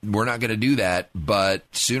 nope, we're not going to do that, but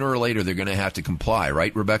sooner or later they're going to have to comply.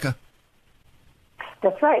 Right, Rebecca?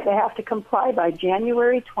 That's right. They have to comply by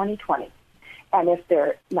January 2020. And if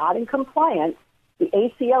they're not in compliance, the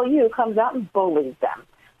ACLU comes out and bullies them.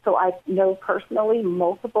 So I know personally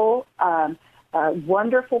multiple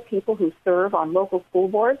wonderful people who serve on local school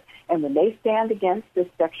boards, and when they stand against this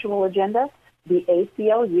sexual agenda, the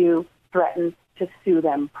ACLU threatens to sue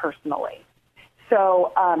them personally.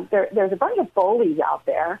 So there's a bunch of bullies out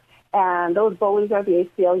there, and those bullies are the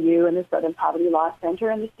ACLU and the Southern Poverty Law Center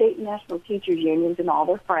and the state and national teachers unions and all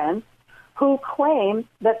their friends who claim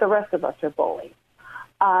that the rest of us are bullies.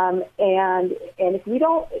 And if we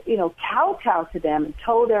don't, kowtow to them and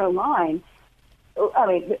toe their line,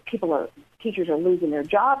 teachers are losing their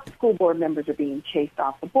jobs, school board members are being chased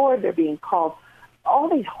off the board, they're being called all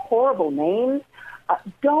these horrible names.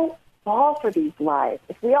 Don't fall for these lies.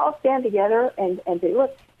 If we all stand together and say,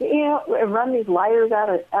 look, run these liars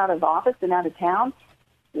out of office and out of town,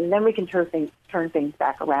 and then we can turn things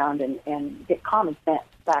back around and get common sense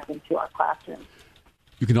back into our classrooms.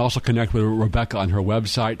 You can also connect with Rebecca on her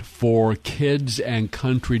website,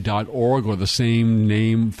 forkidsandcountry.org, or the same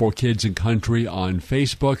name, For Kids and Country, on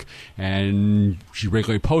Facebook. And she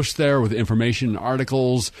regularly posts there with information and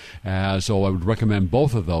articles. So I would recommend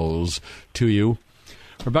both of those to you.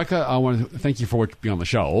 Rebecca, I want to thank you for being on the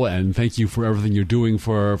show, and thank you for everything you're doing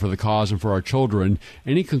for the cause and for our children.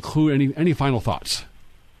 Any final thoughts?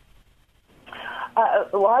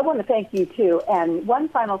 Well, I want to thank you, too. And one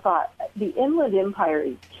final thought. The Inland Empire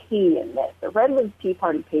is key in this. The Redlands Tea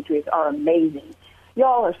Party Patriots are amazing.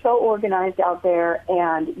 Y'all are so organized out there,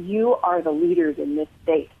 and you are the leaders in this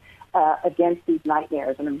state against these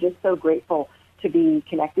nightmares. And I'm just so grateful to be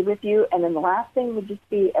connected with you. And then the last thing would just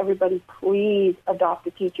be, everybody, please adopt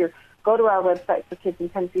a teacher. Go to our website,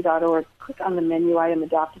 forkidsandcountry.org. Click on the menu item,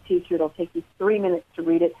 Adopt a Teacher. It'll take you 3 minutes to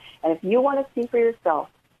read it. And if you want to see for yourself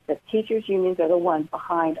that teachers' unions are the ones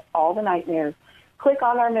behind all the nightmares, click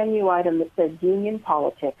on our menu item that says Union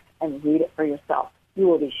Politics and read it for yourself. You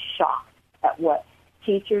will be shocked at what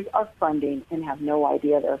teachers are funding and have no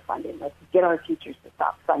idea they're funding. Let's get our teachers to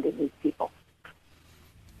stop funding these people.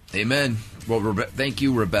 Amen. Well, thank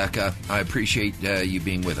you, Rebecca. I appreciate you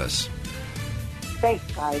being with us. Thanks,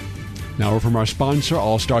 guys. Now, from our sponsor,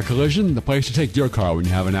 All-Star Collision, the place to take your car when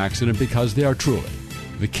you have an accident, because they are truly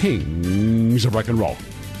the kings of wreck and roll.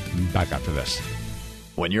 Back after this.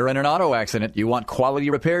 When you're in an auto accident, you want quality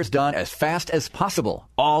repairs done as fast as possible.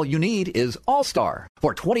 All you need is All-Star.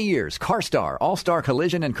 For 20 years, CarStar, All-Star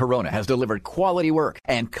Collision, and Corona has delivered quality work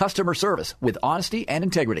and customer service with honesty and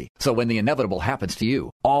integrity. So when the inevitable happens to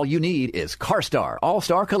you, all you need is CarStar,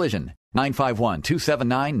 All-Star Collision.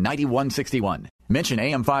 951-279-9161. Mention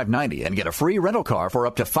AM 590 and get a free rental car for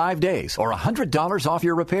up to 5 days or $100 off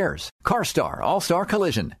your repairs. CarStar All-Star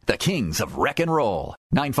Collision, the kings of wreck and roll.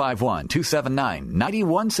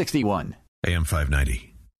 951-279-9161. AM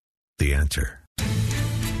 590, The Answer.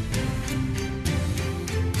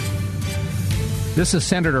 This is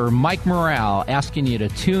Senator Mike Morrell asking you to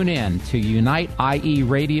tune in to Unite IE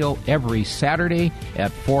Radio every Saturday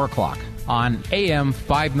at 4 o'clock on AM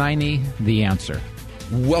 590, The Answer.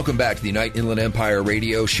 Welcome back to the Unite Inland Empire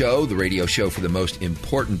radio show, the radio show for the most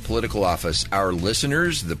important political office. Our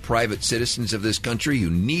listeners, the private citizens of this country who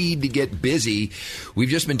need to get busy. We've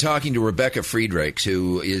just been talking to Rebecca Friedrichs,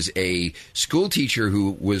 who is a school teacher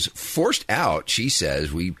who was forced out, she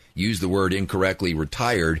says, we used the word incorrectly,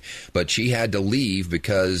 retired, but she had to leave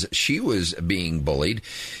because she was being bullied.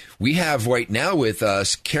 We have right now with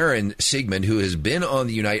us Karen Sigmund, who has been on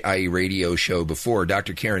the Unite IE radio show before.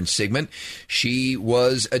 Dr. Karen Sigmund, she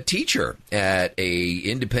was a teacher at a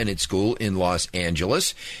independent school in Los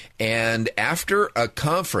Angeles. And after a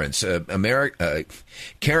conference,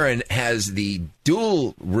 Karen has the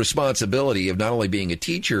dual responsibility of not only being a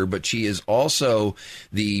teacher, but she is also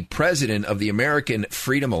the president of the American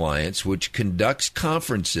Freedom Alliance, which conducts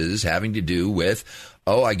conferences having to do with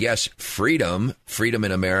freedom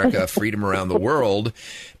in America, freedom around the world.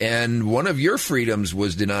 And one of your freedoms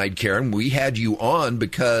was denied, Karen. We had you on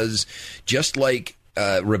because just like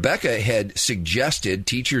Rebecca had suggested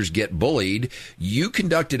teachers get bullied, you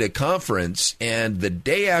conducted a conference, and the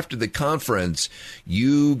day after the conference,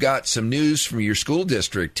 you got some news from your school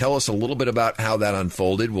district. Tell us a little bit about how that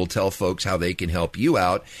unfolded. We'll tell folks how they can help you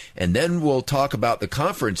out, and then we'll talk about the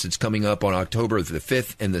conference that's coming up on October the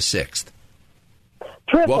 5th and the 6th.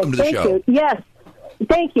 Terrific. Welcome to the show. You. Yes,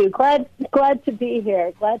 thank you. Glad to be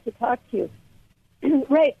here. Glad to talk to you.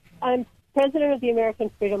 Right, I'm president of the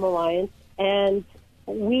American Freedom Alliance, and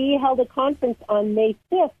we held a conference on May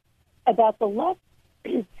 5th about the left's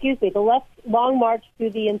long march through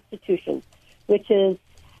the institutions, which is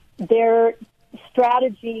their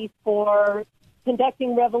strategy for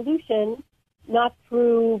conducting revolution, not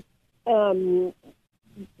through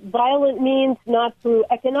violent means, not through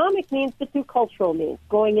economic means, but through cultural means,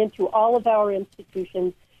 going into all of our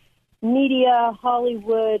institutions, media,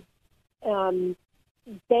 Hollywood,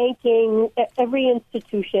 banking, every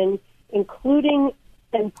institution, including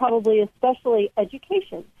and probably especially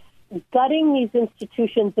education, gutting these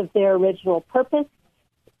institutions of their original purpose,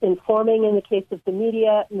 informing in the case of the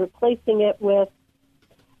media, and replacing it with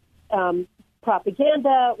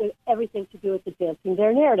propaganda, with everything to do with advancing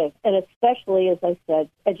their narrative, and especially, as I said,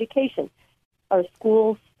 education. Our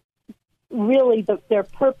schools, really, their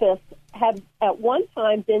purpose had at one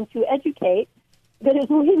time been to educate, but as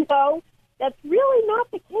we know, that's really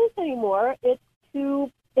not the case anymore. It's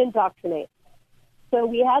to indoctrinate. So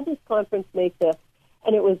we had this conference May 5th,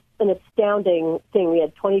 and it was an astounding thing. We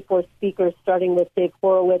had 24 speakers, starting with Dave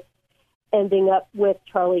Horowitz, ending up with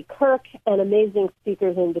Charlie Kirk, and amazing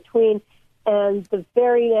speakers in between. And the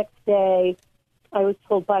very next day, I was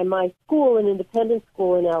told by my school, an independent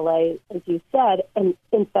school in L.A., as you said, and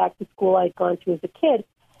in fact the school I'd gone to as a kid,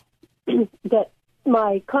 that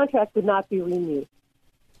my contract would not be renewed.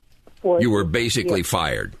 You were basically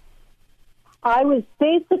fired. I was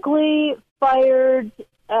basically fired.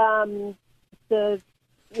 The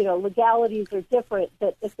legalities are different,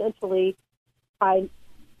 but essentially,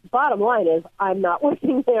 bottom line is I'm not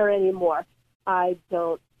working there anymore. I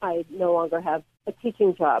no longer have a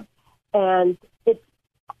teaching job. And it's,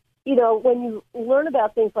 when you learn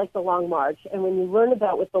about things like the Long March and when you learn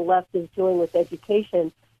about what the left is doing with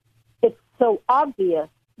education, it's so obvious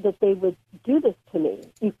that they would do this to me.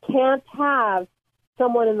 You can't have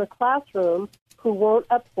someone in the classroom who won't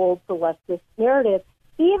uphold the leftist narrative,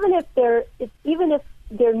 even if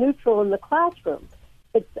they're neutral in the classroom.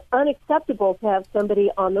 It's unacceptable to have somebody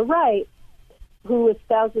on the right who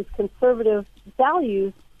espouses conservative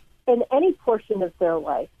values in any portion of their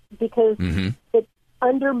life, because it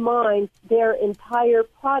undermines their entire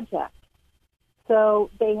project. So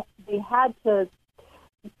they had to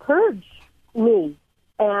purge me,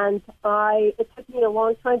 and it took me a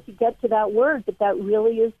long time to get to that word, but that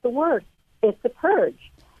really is the word. It's a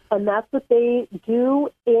purge, and that's what they do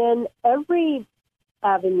in every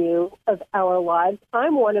avenue of our lives.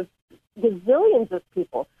 I'm one of gazillions of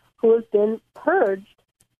people who have been purged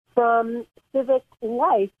from civic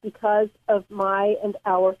life because of my and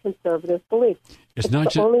our conservative beliefs. It's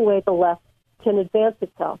the only way the left can advance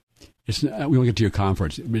itself. We will get to your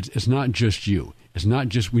conference. It's not just you. It's not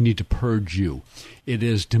just we need to purge you. It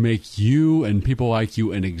is to make you and people like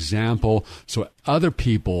you an example so other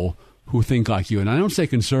people who think like you, and I don't say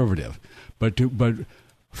conservative, but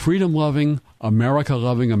freedom-loving,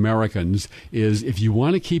 America-loving Americans is, if you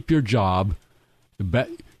want to keep your job,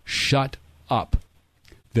 shut up.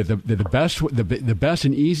 The best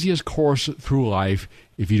and easiest course through life,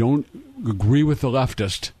 if you don't agree with the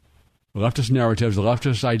leftist narratives, the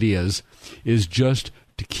leftist ideas, is just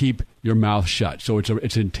to keep your mouth shut. So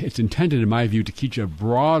it's intended, in my view, to teach a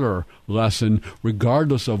broader lesson,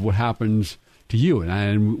 regardless of what happens to you.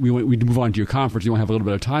 And we move on to your conference. You only have a little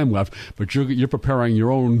bit of time left, but you're preparing your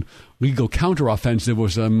own legal counteroffensive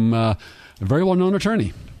with a very well-known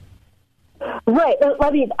attorney. Right.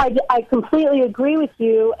 I mean, I completely agree with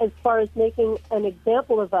you as far as making an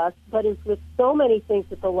example of us, but as with so many things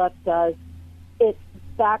that the left does, it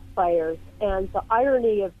backfires. And the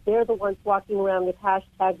irony of they're the ones walking around with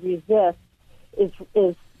 #resist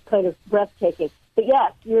is kind of breathtaking. But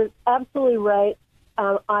yes, you're absolutely right.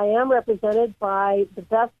 I am represented by the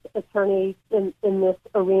best attorney in this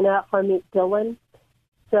arena, Harmeet Dhillon.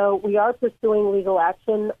 So we are pursuing legal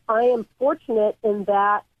action. I am fortunate in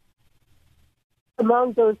that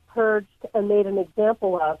among those purged and made an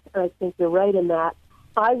example of, and I think you're right in that,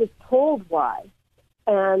 I was told why,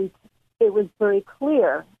 and it was very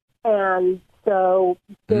clear. And so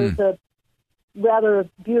there's a rather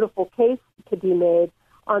beautiful case to be made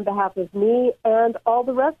on behalf of me and all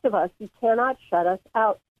the rest of us. You cannot shut us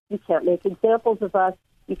out. You can't make examples of us.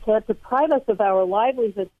 You can't deprive us of our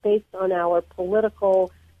livelihoods based on our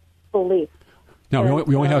political beliefs. Now,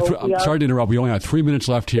 we only have. I'm sorry to interrupt. We only have 3 minutes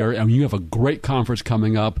left here, and you have a great conference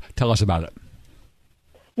coming up. Tell us about it.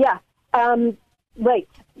 Yeah, right.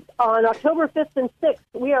 On October 5th and 6th,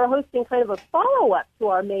 we are hosting kind of a follow-up to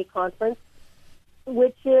our May conference,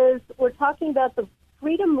 which is we're talking about the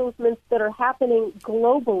freedom movements that are happening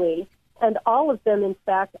globally, and all of them, in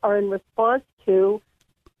fact, are in response to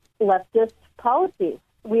leftist policies.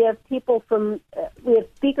 We have speakers from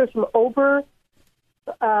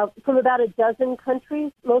from about a dozen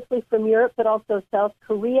countries, mostly from Europe, but also South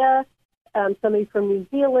Korea, somebody from New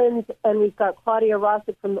Zealand, and we've got Claudia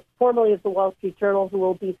Rossick, formerly of the Wall Street Journal, who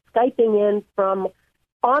will be Skyping in from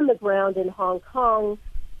on the ground in Hong Kong.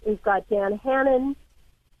 We've got Dan Hannan,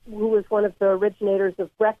 who was one of the originators of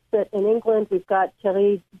Brexit in England. We've got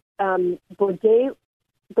Thierry Baudet,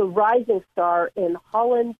 the rising star in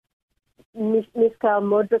Holland, Michael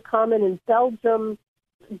Modrikamen in Belgium,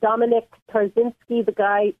 Dominic Tarzinski, the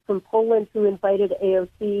guy from Poland who invited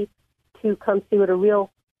AOC to come see what a real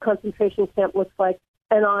concentration camp looks like.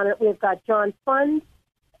 And on it, we've got John Fund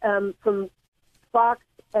from Fox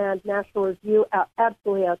and National Review,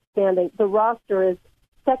 absolutely outstanding. The roster is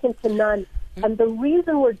second to none. And the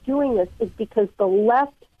reason we're doing this is because the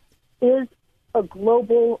left is a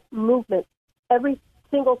global movement. Every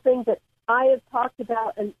single thing that I have talked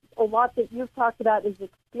about and a lot that you've talked about is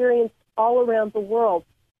experienced all around the world.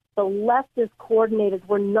 The left is coordinated.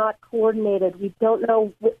 We're not coordinated. We don't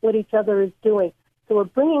know what each other is doing. So we're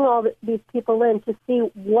bringing all these people in to see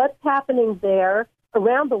what's happening there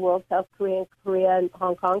around the world, South Korea and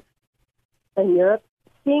Hong Kong and Europe,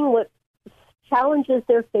 seeing what challenges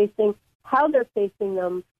they're facing, how they're facing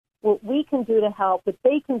them, what we can do to help, what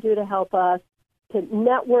they can do to help us, to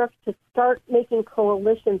network, to start making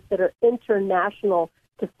coalitions that are international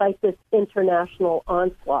to fight this international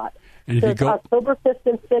onslaught. And so it's October 5th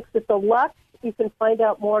and 6th at the Lux. You can find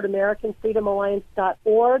out more at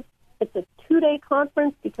AmericanFreedomAlliance.org. It's a 2-day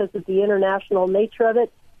conference because of the international nature of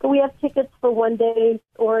it. But we have tickets for one day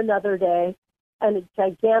or another day, and a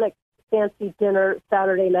gigantic fancy dinner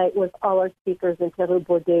Saturday night with all our speakers, and Thierry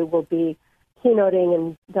Baudet will be keynoting,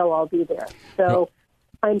 and they'll all be there. So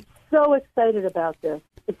I'm so excited about this.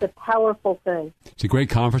 It's a powerful thing. It's a great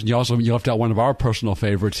conference. You left out one of our personal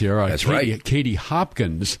favorites here. That's right. Katie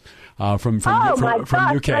Hopkins from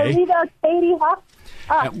UK. Can I leave out Katie Hopkins?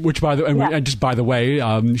 Which, by the and just by the way,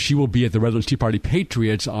 she will be at the Redlands Tea Party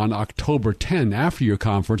Patriots on October 10 after your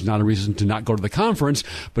conference. Not a reason to not go to the conference,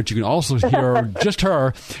 but you can also hear just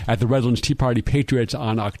her at the Redlands Tea Party Patriots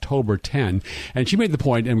on October 10. And she made the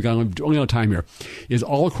point, and we've got only time here, is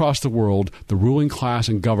all across the world, the ruling class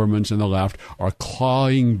and governments and the left are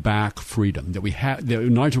clawing back freedom. That we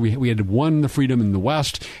had won the freedom in the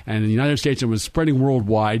West, and in the United States it was spreading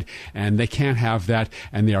worldwide, and they can't have that,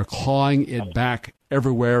 and they are clawing it back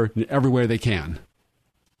everywhere they can.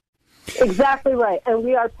 Exactly right. And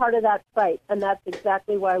we are part of that fight. And that's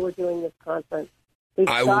exactly why we're doing this conference.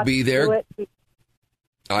 I will be there.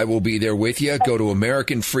 I will be there with you. Go to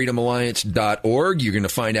AmericanFreedomAlliance.org. You're going to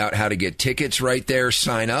find out how to get tickets right there.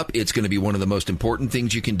 Sign up. It's going to be one of the most important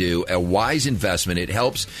things you can do. A wise investment. It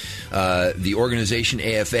helps the organization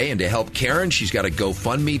AFA, and to help Karen, she's got a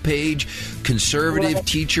GoFundMe page. Conservative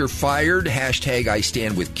teacher fired. Hashtag I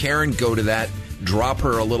stand with Karen. Go to that. Drop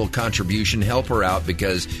her a little contribution, help her out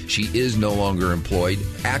because she is no longer employed.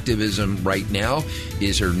 Activism right now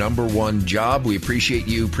is her number one job. We appreciate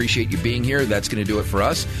you being here. That's going to do it for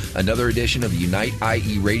us. Another edition of the Unite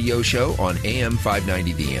IE radio show on AM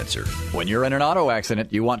 590 The Answer. When you're in an auto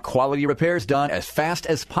accident, you want quality repairs done as fast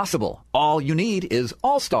as possible. All you need is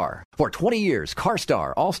All-Star. For 20 years,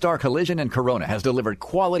 CarStar, All-Star Collision, and Corona has delivered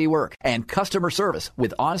quality work and customer service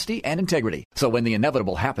with honesty and integrity. So when the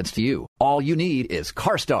inevitable happens to you, all you need is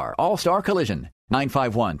CarStar All-Star Collision.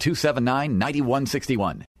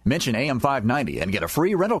 951-279-9161. Mention AM 590 and get a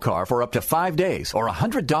free rental car for up to 5 days or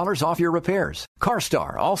 $100 off your repairs.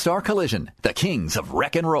 CarStar All-Star Collision, the kings of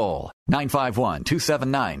wreck and roll.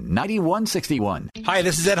 951-279-9161. Hi,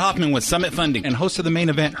 this is Ed Hoffman with Summit Funding and host of the main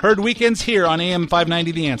event, Heard Weekends, here on AM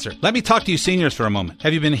 590 The Answer. Let me talk to you seniors for a moment.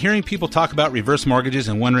 Have you been hearing people talk about reverse mortgages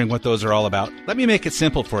and wondering what those are all about? Let me make it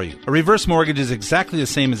simple for you. A reverse mortgage is exactly the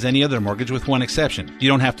same as any other mortgage with one exception. You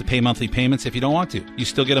don't have to pay monthly payments if you don't want to. You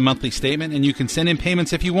still get a monthly statement, and you can send in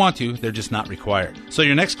payments if you want to. They're just not required. So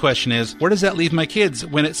your next question is, where does that leave my kids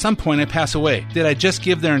when at some point I pass away? Did I just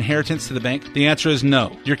give their inheritance to the bank? The answer is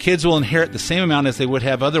no. Your kids will inherit the same amount as they would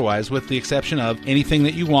have otherwise, with the exception of anything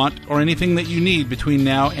that you want or anything that you need between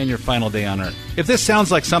now and your final day on Earth. If this sounds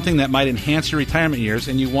like something that might enhance your retirement years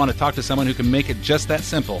and you want to talk to someone who can make it just that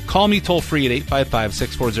simple, call me toll-free at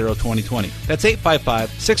 855-640-2020. That's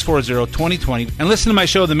 855-640-2020. And listen to my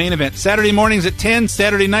show, The Main Event, Saturday mornings at 10,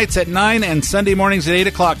 Saturday nights at 9, and Sunday mornings at 8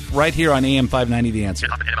 o'clock, right here on AM 590 The Answer.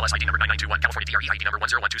 Hoffman, NMLS ID number 9921, California DRE ID number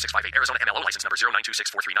 1012658, Arizona MLO license number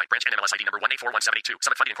 0926439, branch NMLS ID number 1841782,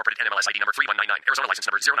 Summit Funding Incorporated NMLS ID number 3199, Arizona license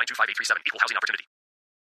number 0925837, equal housing opportunity.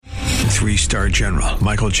 3-star General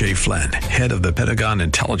Michael J. Flynn, head of the Pentagon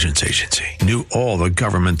Intelligence Agency, knew all the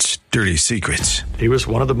government's dirty secrets. He was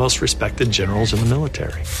one of the most respected generals in the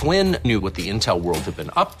military. Flynn knew what the intel world had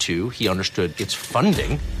been up to. He understood its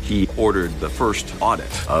funding. He ordered the first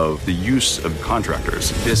audit of the use of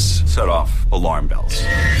contractors. This set off alarm bells.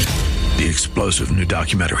 The explosive new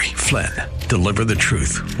documentary, Flynn, Deliver the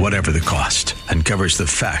Truth, Whatever the Cost, uncovers the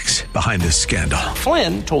facts behind this scandal.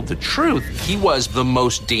 Flynn told the truth. He was the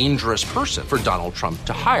most dangerous person for Donald Trump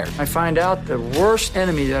to hire. I find out the worst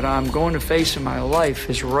enemy that I'm going to face in my life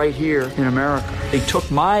is right here in America. They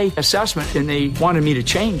took my assessment and they wanted me to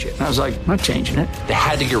change it. And I was like, I'm not changing it. They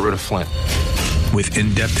had to get rid of Flynn. With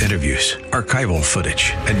in-depth interviews, archival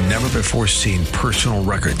footage, and never-before-seen personal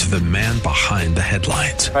records of the man behind the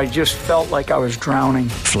headlines. I just felt like I was drowning.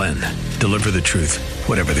 Flynn, Deliver the Truth,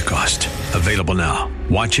 Whatever the Cost. Available now.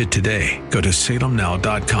 Watch it today. Go to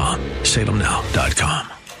salemnow.com.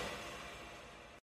 salemnow.com.